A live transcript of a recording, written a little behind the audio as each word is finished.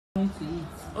to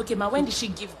eat. Okay, ma, when did she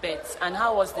give birth and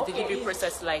how was the delivery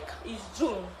process like? It's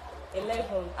June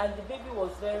 11 and the baby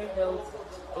was very healthy.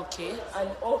 Okay. And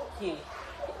okay.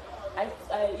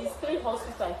 It's 3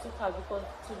 hospitals I took her because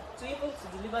to even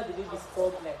to deliver the baby's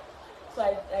problem. So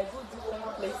I go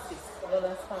different places, you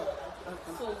understand?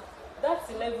 Okay. So that's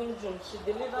 11 June, she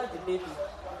delivered the baby.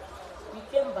 We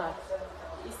came back.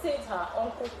 He said her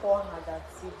uncle called her that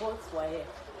he bought wire,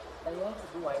 that he want to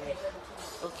do wire.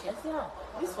 Okay. I said,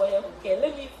 this wire, okay,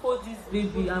 let me fold this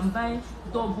baby and buy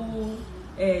double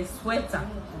sweater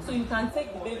so you can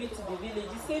take the baby to the village.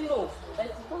 He said no, that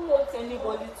you don't want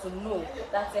anybody to know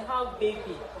that you have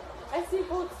baby. I said,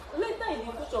 but later in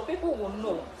the future people will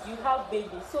know you have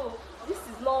baby, so this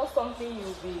is not something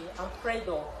you'll be afraid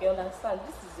of. You understand?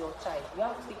 This is your child. You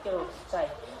have to take care of the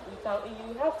child.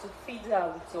 You have to feed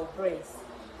her with your breast.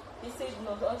 He said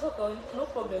no, no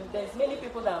problem. There's many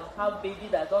people that have baby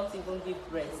that don't even give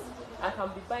breast. I can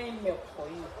be buying milk for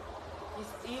you.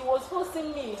 He was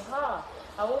forcing me.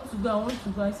 I want to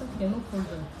go. I said, okay, no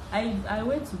problem. I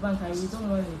went to bank. I withdrew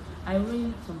money. I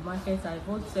went to market. I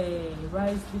bought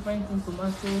rice, different things,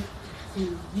 tomato,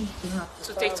 to give to her.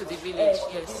 To take to the village,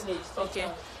 yes. Village, okay.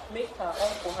 Make her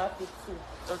uncle happy too.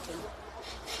 Okay.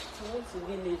 She went to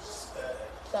village.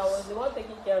 So I was the one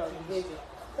taking care of the baby.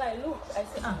 So I looked. I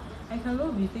said, I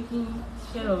cannot be taking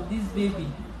care of this baby.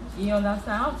 You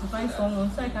understand? I have to find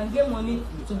someone so I can get money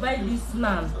to buy this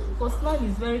naan. Because naan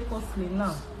is very costly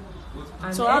now.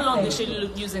 And so how long did she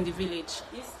use in the village?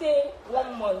 He stayed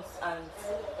 1 month and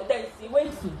then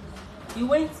he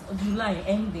went July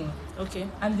ending. Okay.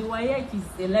 And the WAEC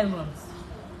is 11th.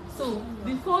 So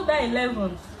before that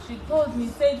 11th, she told me,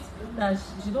 said that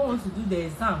she don't want to do the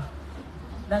exam.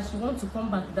 That she wants to come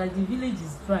back, that the village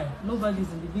is dry. Nobody's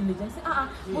in the village. I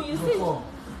said, but you said,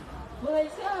 but I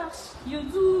said,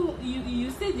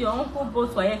 you said your uncle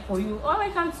bought WAEC for you. Why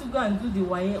can't you go and do the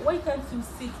WAEC? Why can't you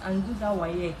sit and do that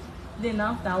WAEC? Then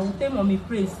after, I will tell Mommy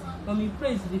Praise. Mommy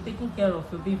Praise will be taking care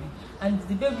of your baby. And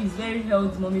the baby is very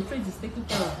healthy. Mommy Praise is taking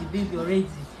care of the baby already.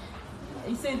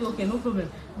 He said, okay, no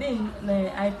problem. Then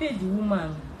I paid the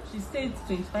woman. She said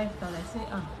 25,000. I said,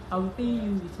 I will pay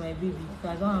you with my baby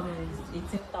because I don't have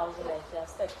 18,000 and she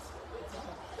accepts.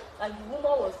 And the woman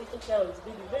was taking care of the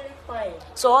baby very fine.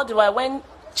 So all the while when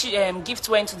she, Gift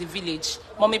went to the village,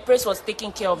 Mommy Praise was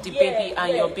taking care of the baby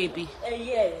and your baby?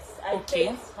 Yes, I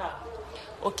paid her.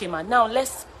 Okay, ma. Now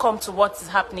let's come to what is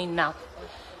happening now.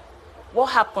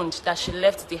 What happened that she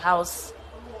left the house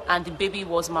and the baby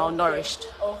was malnourished?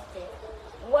 Okay.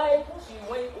 Why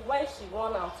she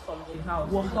ran out from the house?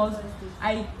 Because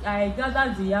I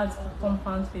gathered the yard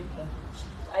compound paper.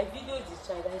 I videoed the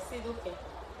child. I said, okay,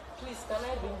 please can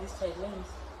I bring this child? Let me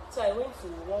see. So I went to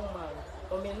one man,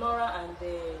 Omenora, and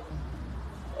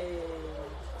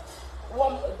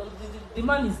the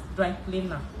man is dry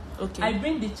cleaner. Okay. I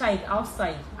bring the child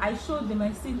outside. I showed them.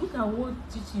 I said, look at what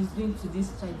Chichi is doing to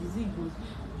this child. Is it good?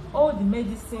 All the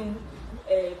medicine,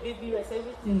 baby rest,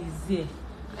 everything is here.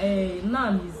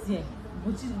 Nan is here.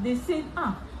 But they said,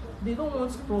 they don't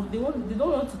want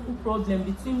to put problem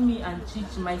between me and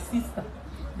Chichi, my sister.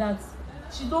 That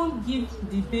she don't give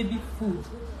the baby food.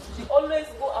 She always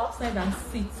go outside and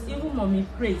sit. Even Mommy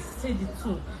Praise said it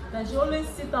too. That she always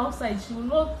sit outside. She will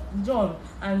not join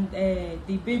and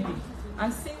the baby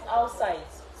and sit outside.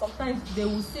 Sometimes they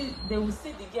will see the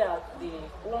girl at the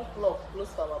 1 clock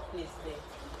close to our place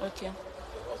there. Okay.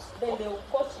 Then they will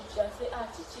call Chichi and say,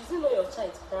 Chichi, is it not your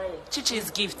child crying? Chichi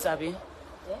is Gift, Abby.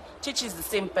 Yeah? Chichi is the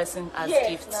same person as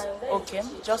Gift. Okay,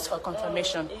 just for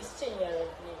confirmation. It's Chinyere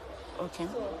name. Okay.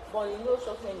 So, but you know,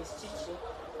 short name is Chichi.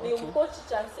 They will call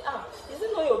Chichi and say, is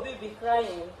it not your baby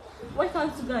crying? Why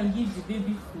can't you go and give the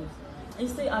baby food? And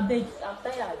say, I beg. I'm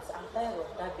tired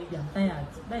of that baby. I'm tired.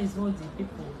 That is what the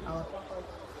people are.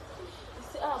 You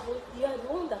say, but you are the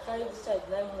one that carried this child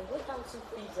 9 months. Why can't you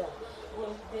feed her?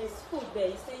 Well, there's food there.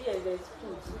 You say, yes, there's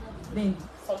food. Then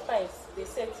sometimes they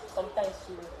said sometimes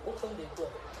you open the door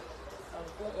and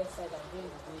go inside and bring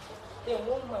the baby. Then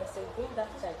one man said, bring that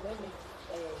child, let me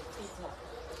feed her.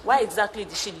 Why exactly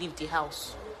did she leave the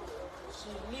house?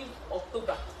 She leave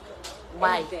October.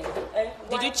 Why?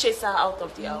 Did you chase her out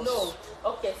of the house? No.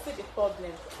 Okay, see the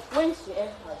problem. When she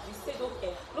entered, we said,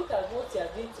 okay, look at what you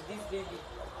are doing to this baby.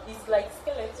 It's like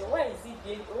skeleton. Why are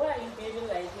you behaving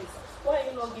like this? Why are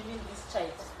you not giving this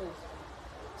child food?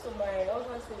 So my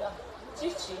husband said,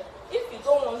 Chichi, if you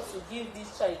don't want to give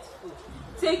this child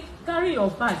food, carry your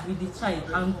bag with the child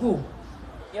and go.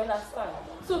 You understand?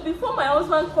 So before my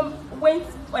husband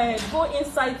go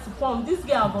inside to come, this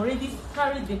girl have already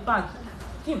carried the bag.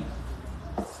 Him.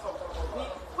 We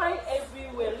find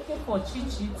everywhere looking for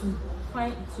Chichi to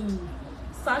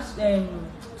search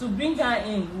to bring her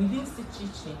in, we didn't see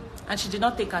Chichi. And she did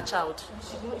not take her child?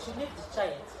 She left the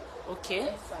child. Okay.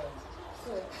 Inside.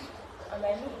 So, and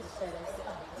I knew this child. I said,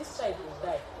 this child will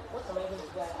die. What am I going to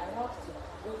do? I have to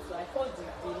go to, I called the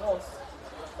nurse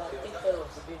that take care of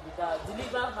the baby, that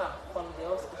deliver her from the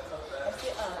hospital. I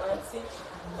said, auntie,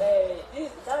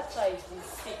 that child is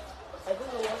sick. I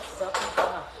don't know what is happening to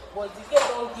her. But the girl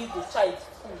don't give the child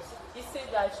food. He said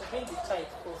that I should bring the child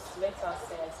first. Let her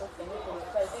say, I said, okay, no problem.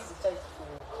 So I take the child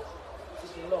to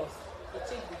the nurse. He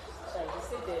checked the child. He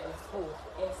said there is hole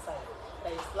inside.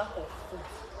 There is lack of food.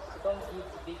 They don't give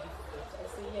the baby food. I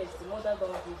said, yes, the mother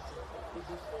don't give the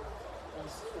baby food in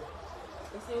school.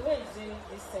 He said, where is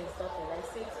this thing started? I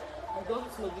said, I don't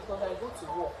know because I go to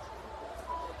work.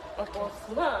 Okay. But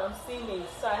now I'm seeing it,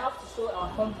 so I have to show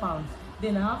our compound.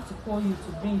 Then I have to call you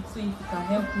to bring, so if you can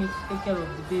help me to take care of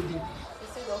the baby. He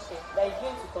said, okay, that is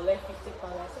going to collect 50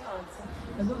 pounds. I said, auntie,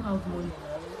 I don't have money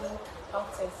now. You know how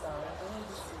things are. You know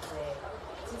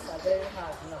things are very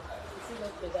hard now. He said,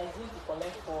 okay, that is going to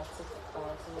collect 40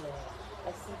 pounds. I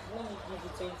said, let me give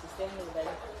you 20. He said, no, that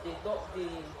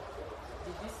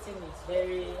this thing is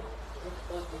very,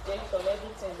 because the injection,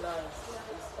 everything now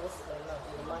is costly now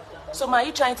in the market. So, are you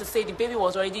trying to say the baby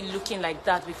was already looking like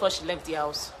that before she left the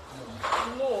house?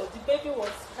 No, the baby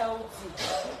was healthy,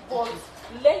 but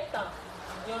later,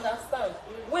 you understand,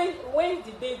 when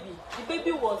the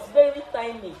baby was very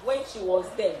tiny when she was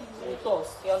there with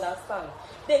us, you understand,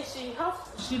 then she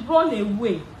run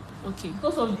away. Okay.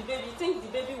 Because of the baby, you think the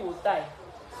baby will die.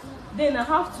 Then I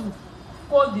have to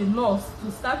call the nurse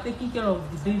to start taking care of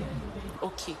the baby.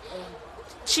 Okay.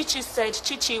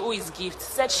 Chichi, who is Gift,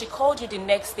 said she called you the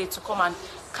next day to come and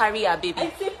carry her baby.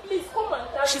 I said, please come and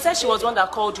carry. She said she was one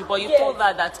that called you, but you told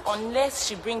her that unless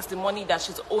she brings the money that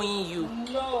she's owing you.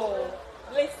 No,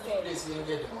 listen. It's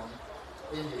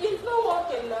not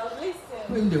working now.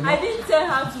 Listen. I didn't tell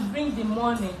her to bring the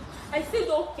money. I said,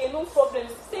 okay, no problem.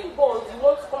 Same boy, you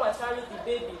want to come and carry the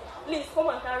baby. Please come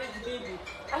and carry the baby.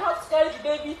 I have to carry the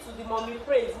baby to the mommy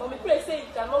praise. Mommy praise said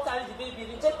you cannot carry the baby,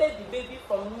 rejected the baby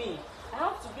from me. I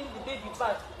have to bring the baby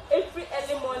back. Every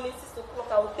early morning, 6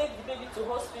 o'clock, I will take the baby to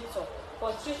hospital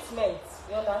for treatment.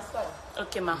 You understand?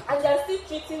 Okay, ma. And they are still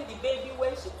treating the baby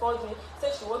when she called me,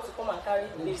 said she wants to come and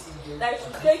carry the baby. That I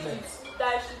should take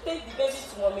the baby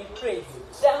to mommy praise.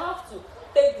 They have to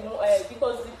take the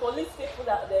because the police people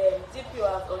that the GPO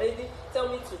have already tell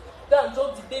me to go and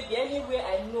drop the baby anywhere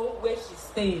I know where she's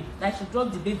staying. That I should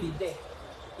drop the baby there.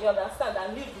 You understand?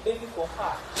 And leave the baby for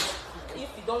her. If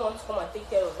you don't want to come and take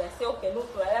care of it, I say, okay, no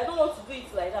problem. I don't want to do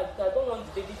it like that because I don't want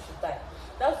the baby to die.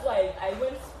 That's why I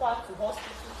went far to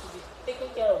hospital to be taking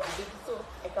care of the baby so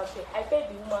I can pay. I paid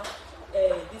the woman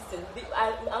this thing.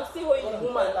 I'm still owing the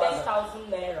woman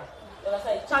 10,000 naira. You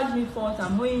understand? He charged me for it.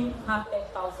 I'm owing her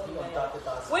 10,000 naira.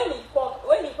 When he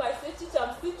I say, teacher,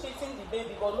 I'm still treating the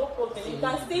baby, but no problem. You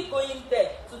can still go in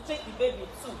there to treat the baby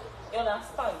too. You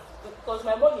understand? Because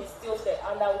my mom is still there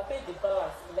and I will pay the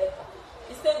balance later.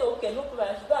 He said, okay, no problem.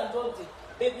 I should go and drop the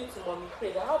baby to mommy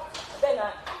praise. Then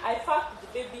I packed the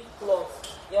baby clothes,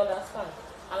 you understand,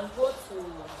 and go to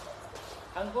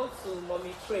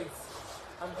mommy praise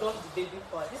and drop the baby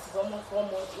for her. This is almost 1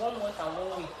 month and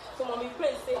 1 week. So mommy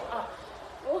praise say,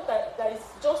 what that is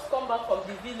just come back from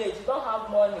the village, you don't have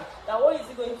money. Now what is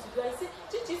he going to do? I say,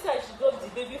 Chichi said I should drop the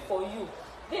baby for you.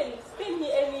 Then pay me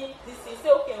this. He say,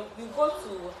 okay, you go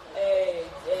to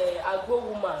Agbo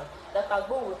woman. That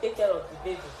Agbo will take care of the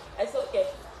baby. I said, okay.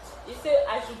 He said,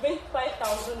 I should bring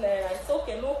 5,000 naira. I said,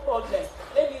 okay, no problem.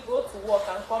 Let me go to work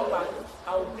and come back.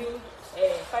 I will bring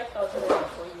 5,000 naira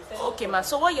for you. Said, okay, ma.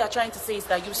 So what you are trying to say is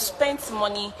that you spent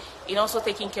money in also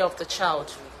taking care of the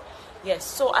child. Yes.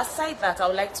 So aside that, I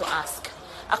would like to ask,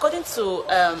 according to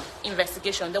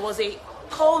investigation, there was a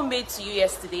call made to you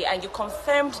yesterday and you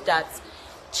confirmed that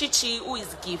Chichi, who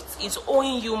is Gift, is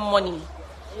owing you money.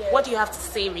 Yes. What do you have to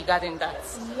say regarding that?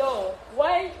 No.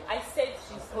 Why I said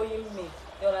she's owing me,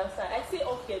 you understand? I say,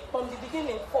 okay, from the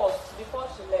beginning first, before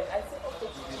she left, I said, okay,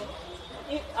 Chichi,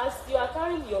 as you are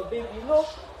carrying your baby, you know,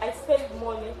 I spend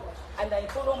money and I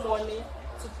borrow money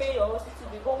to pay your hospital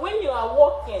bill. But when you are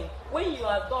working, when you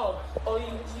are done, or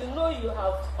you know you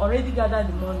have already gathered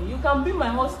the money, you can bring my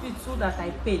hospital that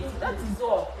I paid. That is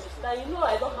all. That you know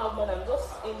I don't have money, I'm just,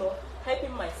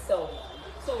 helping myself.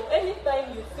 So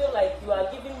anytime you feel like you are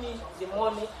giving me the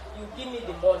money, you give me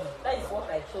the money. That is what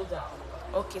I told her.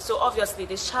 Okay, so obviously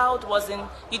the child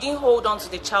you didn't hold on to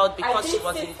the child because she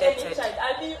was indebted.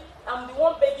 I'm the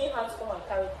one begging her to come and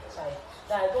carry the child.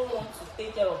 That I don't want to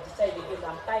take care of the child because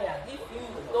I'm tired. If you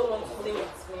don't want to stay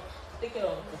with me, take care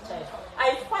of the child.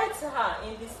 I fight her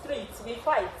in the streets. We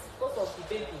fight because of the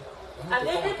baby. And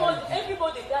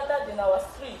everybody gathered in our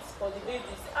street for the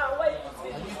babies. Why this I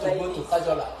baby need is to like go to this?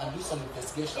 Kajola and do some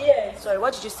investigation. Yes. Sorry,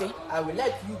 what did you say? I would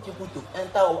like you people to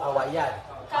enter our yard.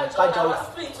 Kajola,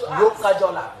 our street to Go ask.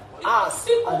 Kajola. Ask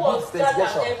People and do was gathered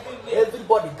investigation. everywhere.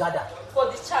 Everybody gather. For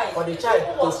the child. For the People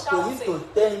child was to him to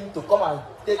tell him to come and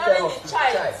take care Carry of the the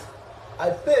child. child. I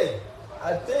pay. I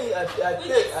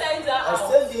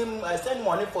send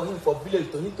money for him for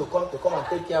village to him to come and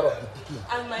take care of the pikin.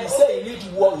 He say he need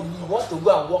work. He want to go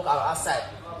and work outside.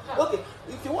 Okay,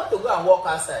 if you want to go and work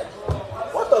outside,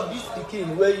 what of this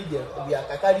pikin where we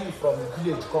are carrying from the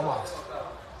village come out?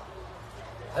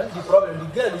 And the problem, the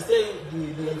girl, they say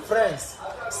the friends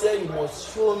say you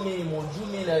must show me, you must do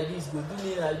me like this, go do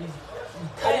me like this. He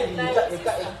carry the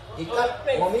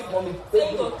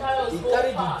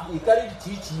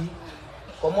chichi.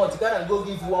 Come on, you can't go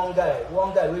give one guy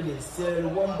where they sell,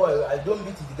 one boy. I don't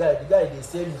beat the guy they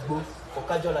sell his boat for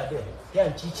Kajola there. He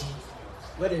and Chichi,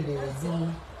 where they do.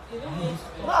 No,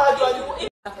 actually.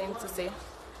 Nothing to say. I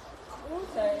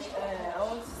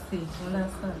want to say,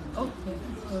 understand? Okay,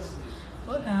 so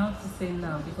what I have to say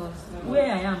now, because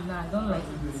where I am now, I don't like it.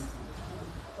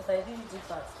 Because I didn't do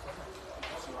that.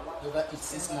 You got it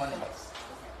 6 months.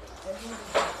 I didn't do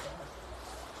that.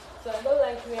 So I don't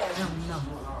like where I am now.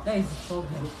 That is the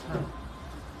problem.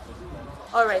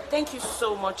 All right, thank you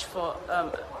so much for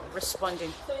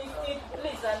responding. So if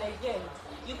please, and again,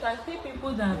 you can see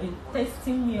people that have been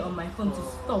texting me on my phone to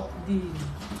stop the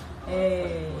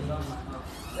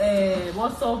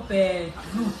WhatsApp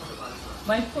group.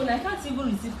 My phone, I can't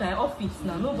even receive my office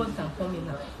now. Nobody can come in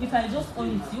now. If I just on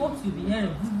it, you want to be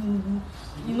hearing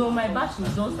you know, my batch will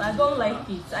just, I don't like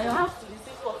it. I have to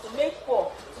receive call to make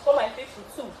call to call my people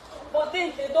too. But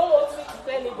then they don't want me to tell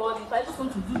anybody. If I just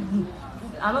want to do group,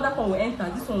 another call will enter.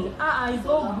 This one, it's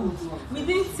not good. We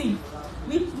didn't see.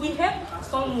 We help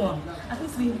someone. At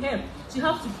least we help. She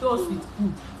has to pay us with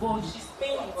food, but she's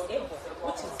paying with effort,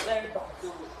 which is very bad.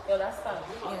 You understand?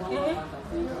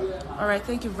 Yeah. All right,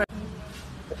 thank you very much.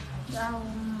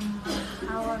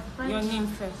 I was Your name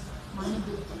first.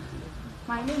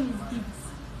 My name is Gibbs.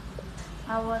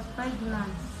 I was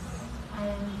pregnant,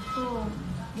 and so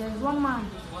there's one man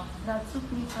that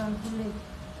took me from village.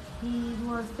 He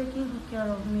was taking good care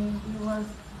of me. He was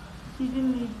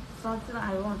giving me something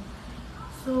I want.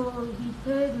 So he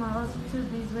paid my hospital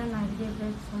bills when I gave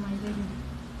birth to my baby.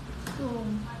 So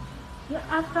yeah,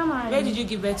 after my Where did you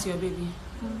give birth to your baby?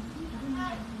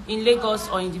 In Lagos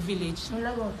or in the village? In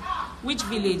Lagos. Which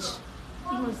village?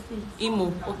 Imo State.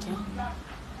 Imo, okay.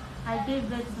 I gave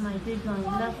birth to my baby on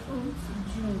 11th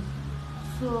June.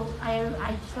 So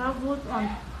I traveled on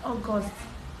August.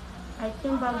 I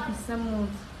came back the same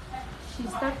month. She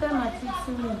started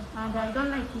maltreating me and I don't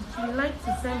like it. She liked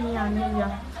to send me an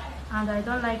area and I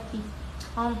don't like it.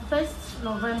 On 1st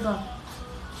November,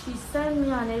 she sent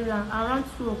me an area around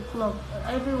 2 o'clock.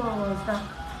 Everyone was there.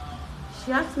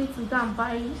 She asked me to go and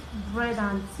buy bread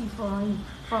and tea for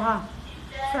her.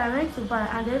 So I went to buy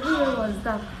and everywhere was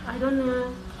dark. I don't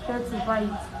know where to buy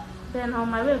it. Then on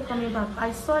my way coming back,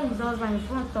 I saw his husband in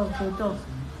front of the door.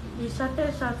 He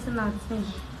started shouting at me.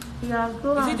 He has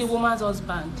gone. Is it the woman's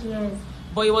husband? Yes.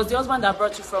 But it was the husband that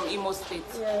brought you from Imo State?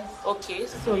 Yes. Okay,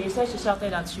 so you said she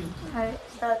shouted at you? I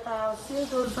have seen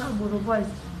those Bamboo boys.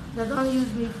 They don't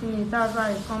use me finish. That's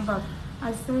why I come back.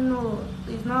 I say no,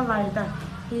 it's not like that.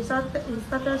 He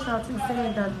started shouting,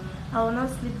 saying that I will not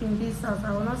sleep in this house.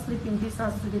 I will not sleep in this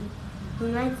house today. He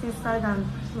went inside and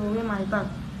threw away my bag.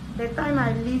 The time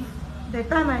I leave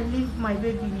my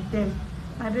baby with them,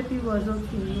 my baby was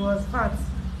okay. He was fat.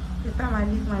 The time I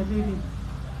leave my baby.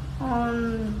 I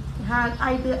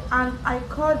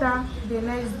called her the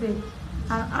next day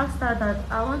and asked her that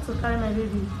I want to carry my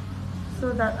baby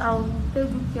so that I will take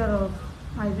good care of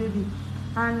my baby.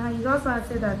 And he also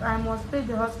said that I must pay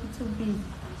the hospital bill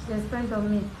they spent on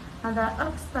me. And I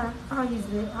asked her how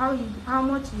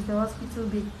much is the hospital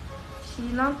bill. He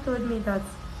now told me that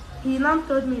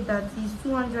it's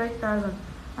 200,000.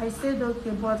 I said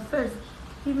okay, but first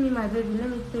give me my baby. Let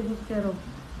me take good care of.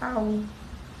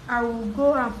 I will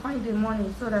go and find the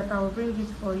money so that I will bring it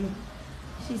for you.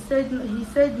 He said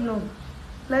no.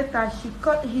 Later he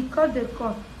called the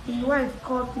call. His wife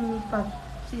called me back.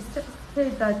 She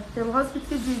said that the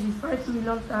hospital bill is 5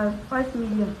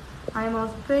 million. I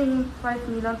must pay him 5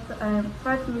 million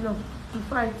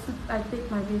before I take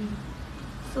my baby.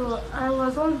 So I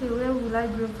was on the way, will I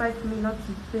bring 5 million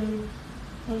to pay?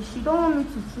 And she don't want me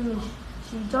to finish.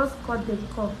 She just cut the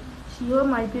call. She hold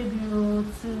my baby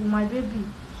to my baby.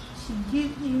 She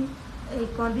give him a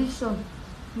condition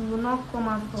he will not come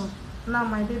out from. Now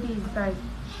my baby is died.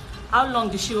 How long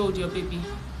did she hold your baby?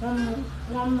 1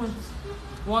 month.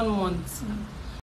 1 month.